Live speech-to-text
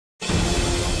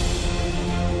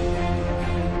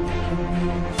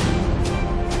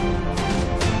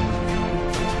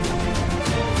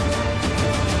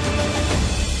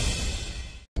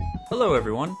Hello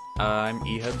everyone, I'm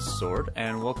Ehuds Sword,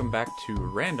 and welcome back to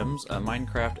Randoms, a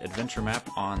Minecraft adventure map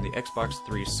on the Xbox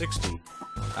 360.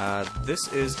 This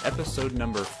is episode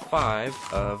number 5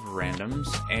 of Randoms,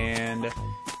 and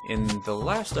in the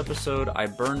last episode I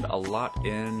burned a lot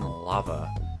in lava.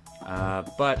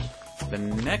 But the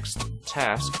next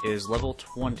task is level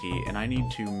 20, and I need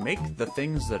to make the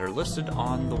things that are listed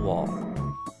on the wall.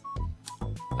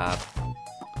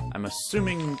 I'm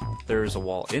assuming there's a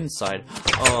wall inside.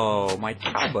 Oh, my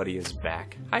cow buddy is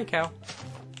back. Hi, cow.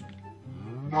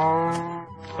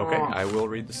 Okay, I will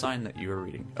read the sign that you are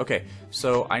reading. Okay,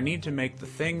 so I need to make the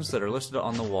things that are listed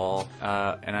on the wall,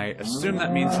 and I assume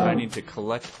that means that I need to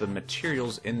collect the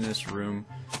materials in this room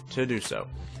to do so.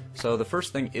 So the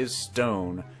first thing is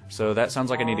stone. So that sounds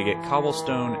like I need to get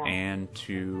cobblestone and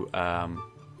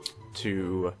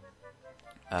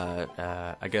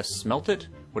I guess smelt it?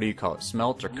 What do you call it?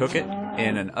 Smelt or cook it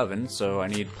in an oven, so I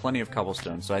need plenty of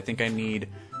cobblestone. So I think I need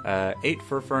 8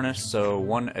 for a furnace, so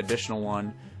 1 additional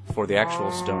one for the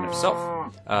actual stone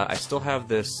itself. I still have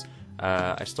this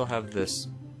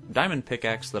diamond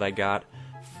pickaxe that I got.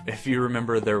 If you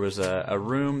remember, there was a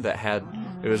room that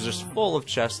it was just full of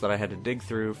chests that I had to dig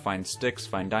through, find sticks,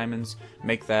 find diamonds,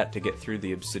 make that to get through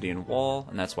the obsidian wall,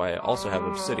 and that's why I also have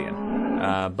obsidian.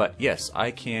 But yes,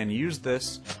 I can use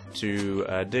this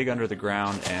to dig under the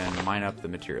ground and mine up the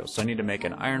materials. So I need to make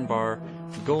an iron bar,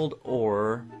 gold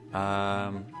ore,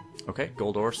 okay,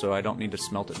 gold ore, so I don't need to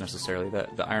smelt it necessarily.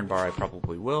 The iron bar I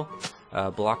probably will.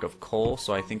 Block of coal,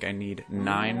 so I think I need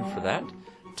 9 for that.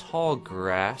 Tall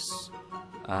grass.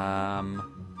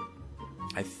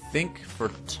 I think for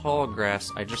tall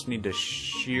grass I just need to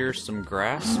shear some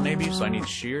grass maybe, so I need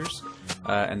shears,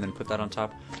 and then put that on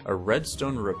top. A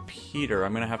redstone repeater,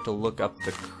 I'm gonna have to look up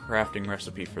the crafting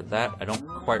recipe for that. I don't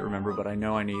quite remember, but I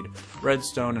know I need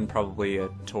redstone and probably a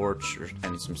torch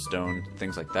and some stone,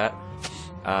 things like that.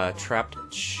 Trapped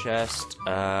chest,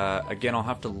 again I'll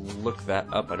have to look that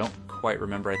up. I don't quite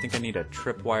remember. I think I need a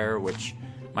tripwire, which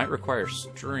might require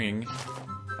string.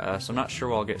 So I'm not sure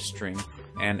where I'll get string,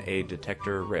 and a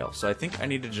detector rail. So I think I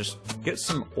need to just get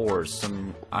some ores,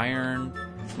 some iron,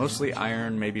 mostly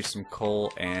iron, maybe some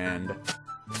coal, and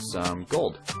some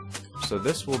gold. So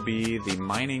this will be the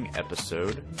mining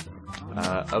episode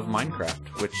of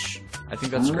Minecraft, which I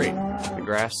think that's great. The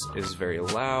grass is very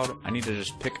loud. I need to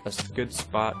just pick a good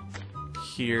spot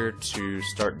here to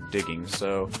start digging.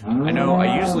 So I know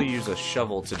I usually use a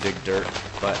shovel to dig dirt,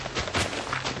 but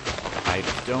I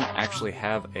don't actually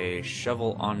have a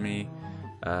shovel on me,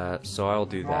 so I'll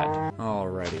do that.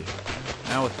 Alrighty.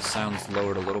 Now with the sounds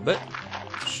lowered a little bit,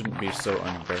 shouldn't be so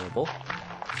unbearable.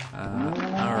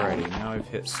 Alrighty, now we've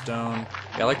hit stone.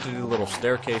 Yeah, I like to do the little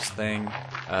staircase thing,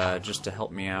 just to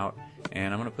help me out.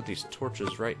 And I'm going to put these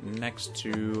torches right next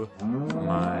to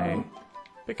my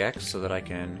pickaxe so that I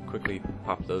can quickly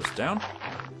pop those down.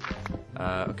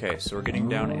 Okay, so we're getting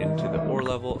down into the ore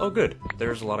level. Oh good,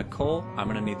 there's a lot of coal. I'm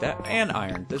gonna need that, and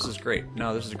iron. This is great.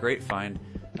 No, this is a great find.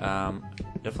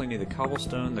 Definitely need the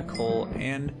cobblestone, the coal,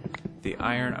 and the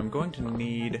iron. I'm going to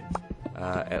need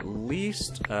at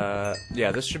least,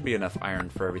 yeah, this should be enough iron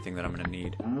for everything that I'm gonna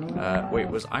need. Wait,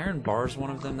 was iron bars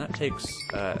one of them? That takes,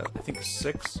 I think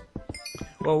 6.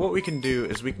 Well, what we can do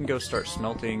is we can go start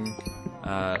smelting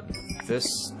this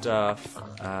stuff,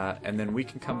 and then we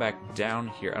can come back down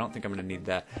here. I don't think I'm going to need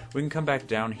that. We can come back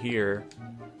down here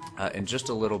in just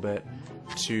a little bit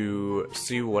to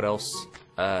see what else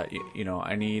you know,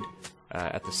 I need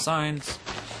at the signs,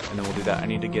 and then we'll do that. I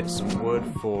need to get some wood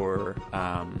for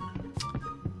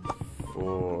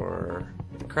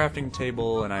the crafting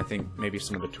table, and I think maybe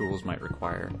some of the tools might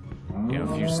require, you know,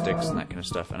 a few sticks and that kind of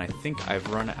stuff. And I think I've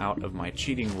run out of my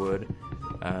cheating wood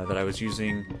that I was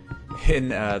using in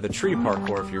the tree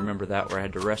parkour, if you remember that, where I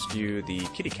had to rescue the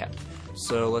kitty cat.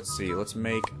 So let's see, let's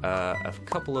make a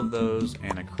couple of those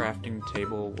and a crafting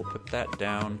table. We'll put that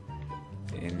down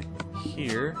in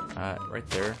here, right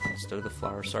there, instead of the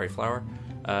flower. Sorry, flower.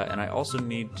 And I also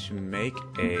need to make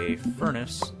a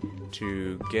furnace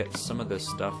to get some of this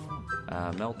stuff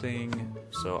melting.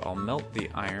 So I'll melt the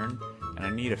iron, and I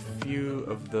need a few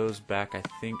of those back, I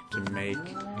think, to make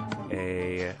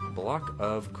a block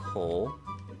of coal.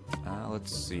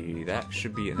 Let's see, that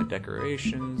should be in the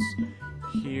decorations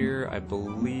here. I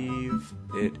believe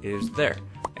it is there.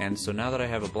 And so now that I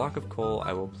have a block of coal,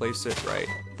 I will place it right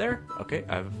there. Okay,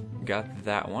 I've got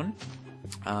that one.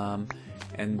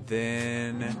 And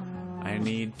then I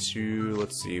need to,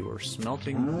 let's see, we're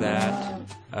smelting that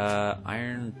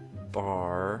iron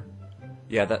bar.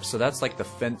 Yeah, so that's like the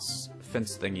fence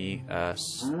thingy.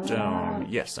 Stone.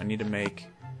 Yes, I need to make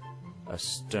a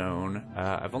stone.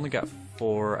 I've only got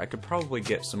 4. I could probably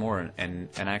get some more and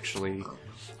actually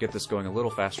get this going a little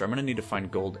faster. I'm going to need to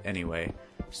find gold anyway.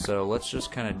 So let's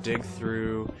just kind of dig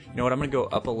through. You know what, I'm going to go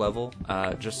up a level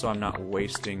just so I'm not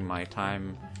wasting my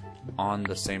time on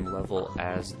the same level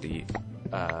as the,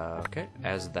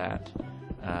 as that,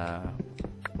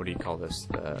 what do you call this?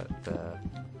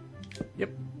 Yep.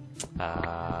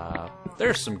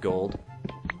 There's some gold.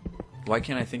 Why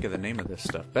can't I think of the name of this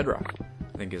stuff? Bedrock,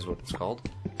 I think is what it's called.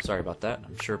 Sorry about that.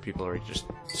 I'm sure people are just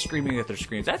screaming at their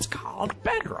screens. That's called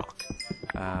bedrock.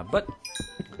 But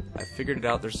I figured it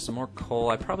out. There's some more coal.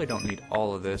 I probably don't need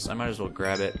all of this. I might as well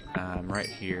grab it right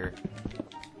here.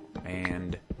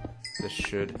 And this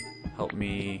should help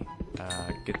me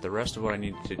get the rest of what I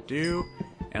need to do.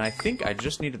 And I think I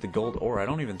just needed the gold ore. I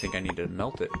don't even think I need to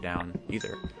melt it down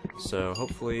either. So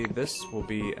hopefully this will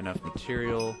be enough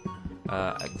material.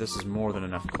 This is more than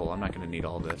enough coal. I'm not going to need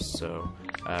all this, so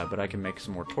but I can make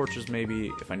some more torches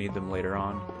maybe if I need them later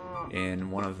on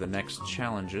in one of the next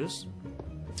challenges.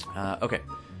 Okay,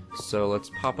 so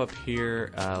let's pop up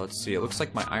here. Let's see, it looks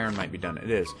like my iron might be done. It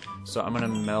is. So I'm going to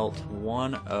melt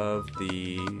one of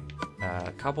the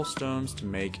cobblestones to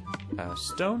make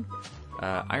stone,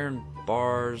 iron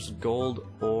bars, gold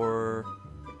ore.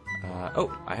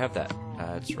 Oh, I have that.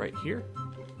 It's right here.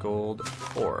 Gold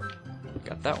ore.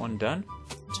 Got that one done.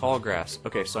 Tall grass.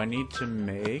 Okay, so I need to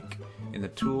make, in the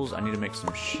tools, I need to make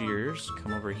some shears.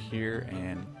 Come over here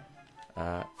and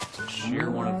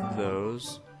shear one of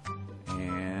those.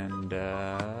 And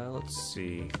let's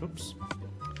see. Oops.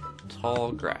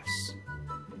 Tall grass.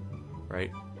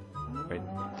 Right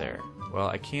there. Well,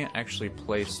 I can't actually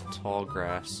place tall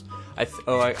grass. I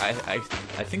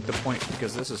think the point,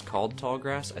 because this is called tall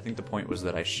grass, I think the point was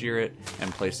that I shear it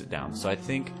and place it down. So I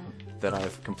think that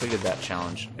I've completed that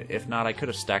challenge. If not, I could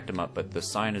have stacked them up, but the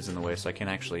sign is in the way, so I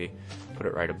can't actually put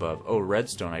it right above. Oh,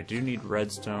 redstone. I do need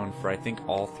redstone for, I think,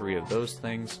 all 3 of those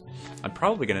things. I'm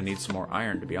probably going to need some more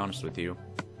iron, to be honest with you.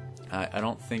 I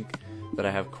don't think that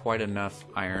I have quite enough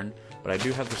iron, but I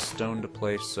do have the stone to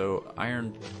place, so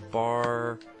iron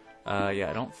bar...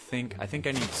 yeah, I think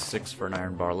I need 6 for an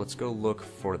iron bar. Let's go look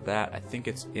for that. I think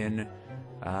it's in,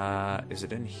 is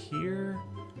it in here?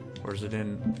 Or is it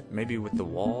in, maybe with the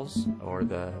walls? Or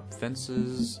the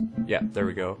fences? Yeah, there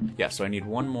we go. Yeah, so I need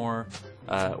 1 more.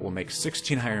 We'll make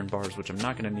 16 iron bars, which I'm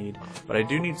not going to need. But I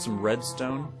do need some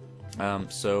redstone.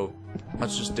 So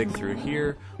let's just dig through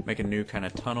here, make a new kind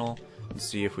of tunnel, and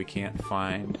see if we can't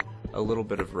find a little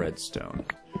bit of redstone.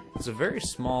 It's a very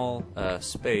small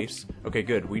space. Okay,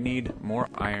 good. We need more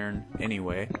iron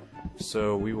anyway,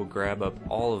 so we will grab up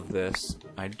all of this.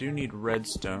 I do need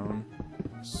redstone,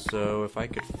 so if I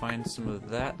could find some of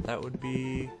that, that would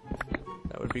be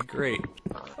great.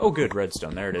 Oh, good,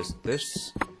 redstone. There it is.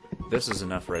 This is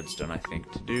enough redstone, I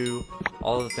think, to do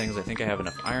all of the things. I think I have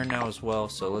enough iron now as well.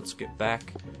 So let's get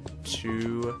back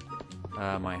to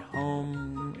my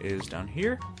home. Is down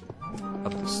here,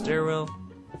 up the stairwell.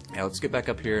 Yeah, let's get back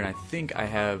up here, and I think I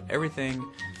have everything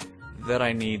that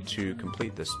I need to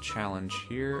complete this challenge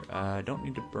here. I don't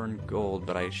need to burn gold,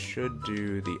 but I should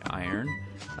do the iron.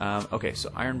 Okay,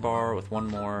 so iron bar with 1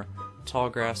 more. Tall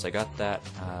grass, I got that.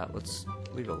 Let's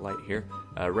leave a light here.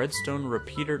 Redstone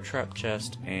repeater, trap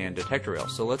chest, and detector rail.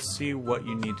 So let's see what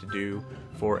you need to do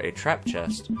for a trap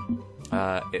chest.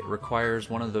 It requires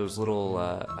one of those little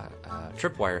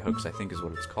tripwire hooks, I think is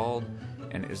what it's called.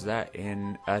 And is that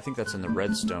in, I think that's in the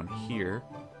redstone here.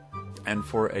 And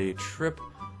for a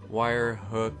tripwire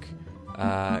hook,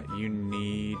 you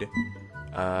need,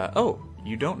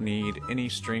 you don't need any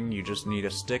string, you just need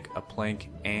a stick, a plank,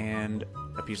 and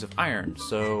a piece of iron.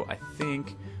 So I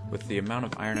think with the amount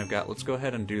of iron I've got, let's go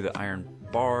ahead and do the iron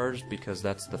bars, because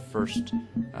that's the first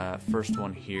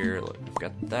one here. I've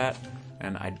got that,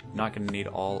 and I'm not going to need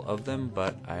all of them,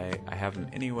 but I have them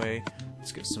anyway.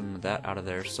 Let's get some of that out of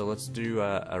there. So let's do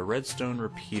a redstone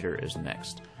repeater is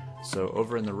next. So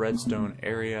over in the redstone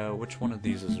area, which one of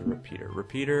these is a repeater?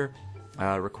 Repeater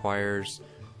requires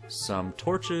some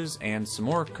torches and some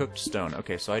more cooked stone.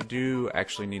 Okay, so I do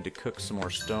actually need to cook some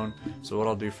more stone. So what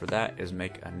I'll do for that is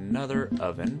make another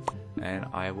oven, and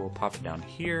I will pop it down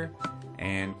here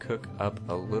and cook up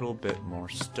a little bit more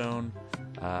stone.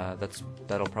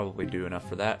 That'll probably do enough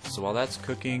for that. So while that's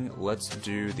cooking, let's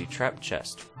do the trap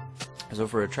chest. So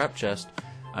for a trap chest,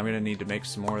 I'm going to need to make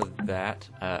some more of that.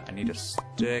 I need a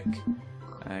stick,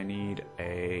 I need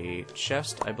a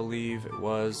chest, I believe it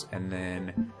was, and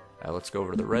then let's go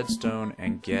over to the redstone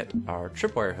and get our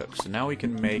tripwire hook. So now we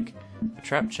can make a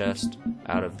trap chest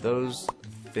out of those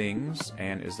things.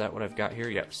 And is that what I've got here?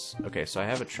 Yes. Okay, so I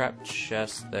have a trap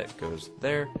chest that goes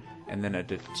there, and then a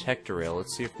detector rail.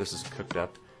 Let's see if this is cooked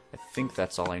up. I think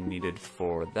that's all I needed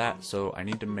for that. So I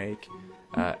need to make,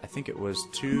 I think it was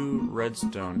 2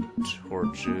 redstone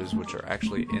torches, which are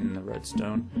actually in the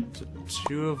redstone. So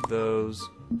 2 of those.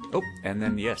 Oh, and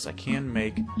then yes, I can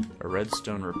make a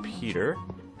redstone repeater.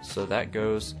 So that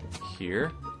goes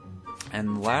here.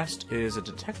 And last is a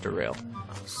detector rail.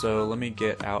 So let me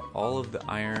get out all of the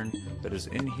iron that is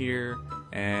in here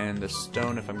and the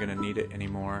stone if I'm going to need it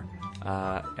anymore.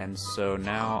 And so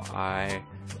now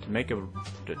to make a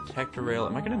detector rail,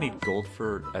 am I going to need gold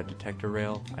for a detector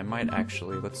rail? I might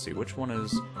actually. Let's see, which one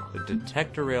is, the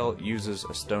detector rail uses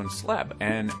a stone slab.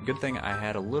 And good thing I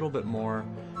had a little bit more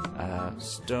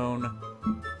stone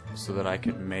so that I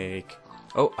could make,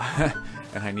 oh,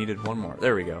 and I needed one more.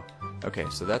 There we go. Okay,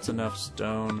 so that's enough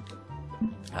stone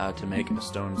to make a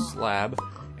stone slab.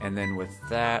 And then with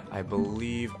that, I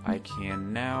believe I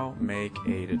can now make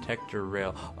a detector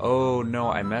rail. Oh no,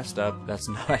 I messed up. That's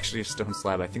not actually a stone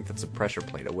slab. I think that's a pressure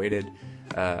plate, a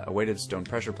weighted stone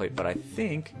pressure plate. But I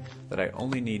think that I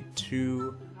only need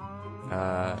two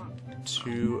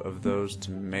of those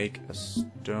to make a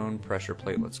stone pressure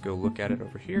plate. Let's go look at it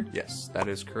over here. Yes, that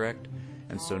is correct.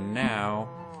 And so now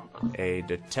a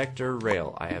detector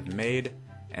rail I have made,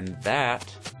 and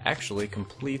that actually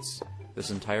completes this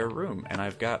entire room, and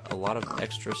I've got a lot of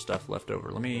extra stuff left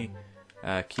over. Let me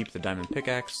keep the diamond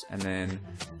pickaxe, and then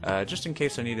just in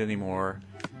case I need any more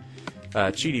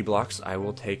cheaty blocks, I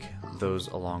will take those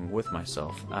along with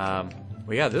myself. Well,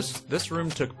 yeah, this room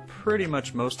took pretty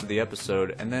much most of the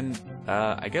episode, and then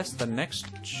I guess the next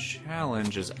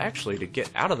challenge is actually to get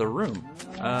out of the room.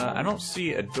 I don't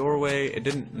see a doorway. It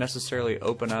didn't necessarily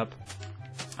open up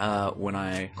when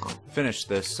I finish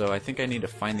this, so I think I need to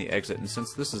find the exit. And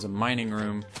since this is a mining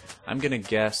room, I'm gonna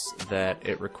guess that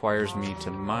it requires me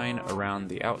to mine around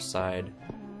the outside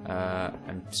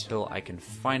until I can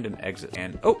find an exit.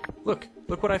 And oh, look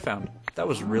what I found. That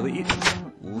was really easy.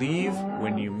 Leave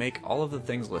when you make all of the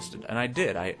things listed, and I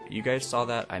did. You guys saw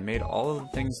that. I made all of the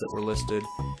things that were listed,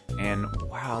 and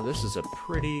wow, this is a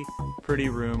pretty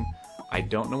room. I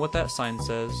don't know what that sign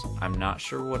says. I'm not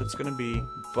sure what it's gonna be,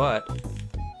 but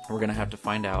we're going to have to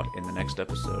find out in the next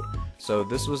episode. So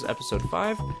this was episode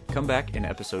 5. Come back in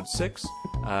episode 6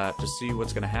 to see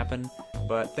what's going to happen.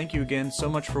 But thank you again so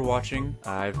much for watching.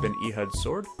 I've been Ehuds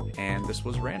Sword, and this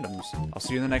was Randoms. I'll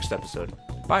see you in the next episode.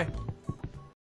 Bye!